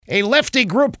A lefty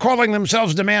group calling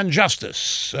themselves Demand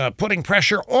Justice, putting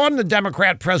pressure on the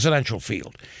Democrat presidential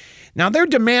field. Now, they're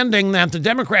demanding that the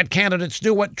Democrat candidates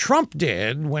do what Trump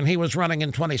did when he was running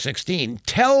in 2016,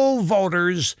 tell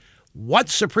voters what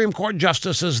Supreme Court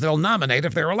justices they'll nominate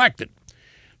if they're elected.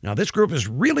 Now, this group is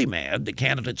really mad the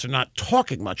candidates are not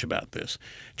talking much about this.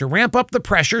 To ramp up the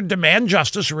pressure, Demand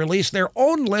Justice released their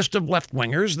own list of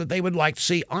left-wingers that they would like to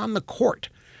see on the court.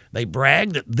 They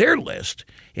bragged that their list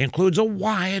includes a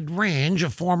wide range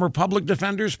of former public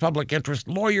defenders, public interest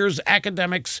lawyers,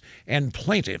 academics, and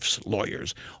plaintiffs'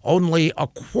 lawyers. Only a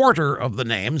quarter of the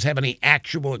names have any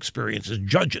actual experience as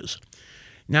judges.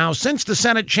 Now, since the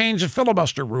Senate changed the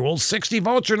filibuster rules, 60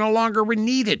 votes are no longer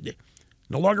needed,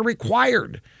 no longer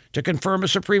required to confirm a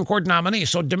Supreme Court nominee.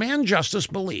 So Demand Justice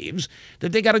believes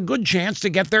that they got a good chance to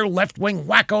get their left-wing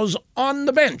wackos on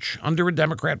the bench under a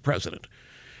Democrat president.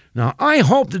 Now, I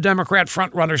hope the Democrat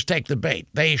frontrunners take the bait.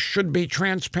 They should be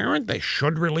transparent. They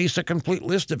should release a complete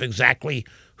list of exactly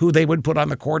who they would put on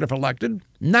the court if elected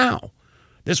now.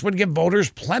 This would give voters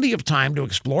plenty of time to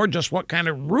explore just what kind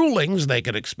of rulings they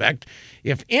could expect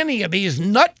if any of these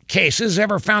nutcases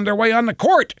ever found their way on the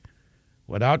court.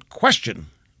 Without question,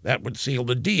 that would seal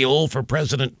the deal for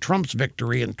President Trump's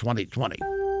victory in 2020.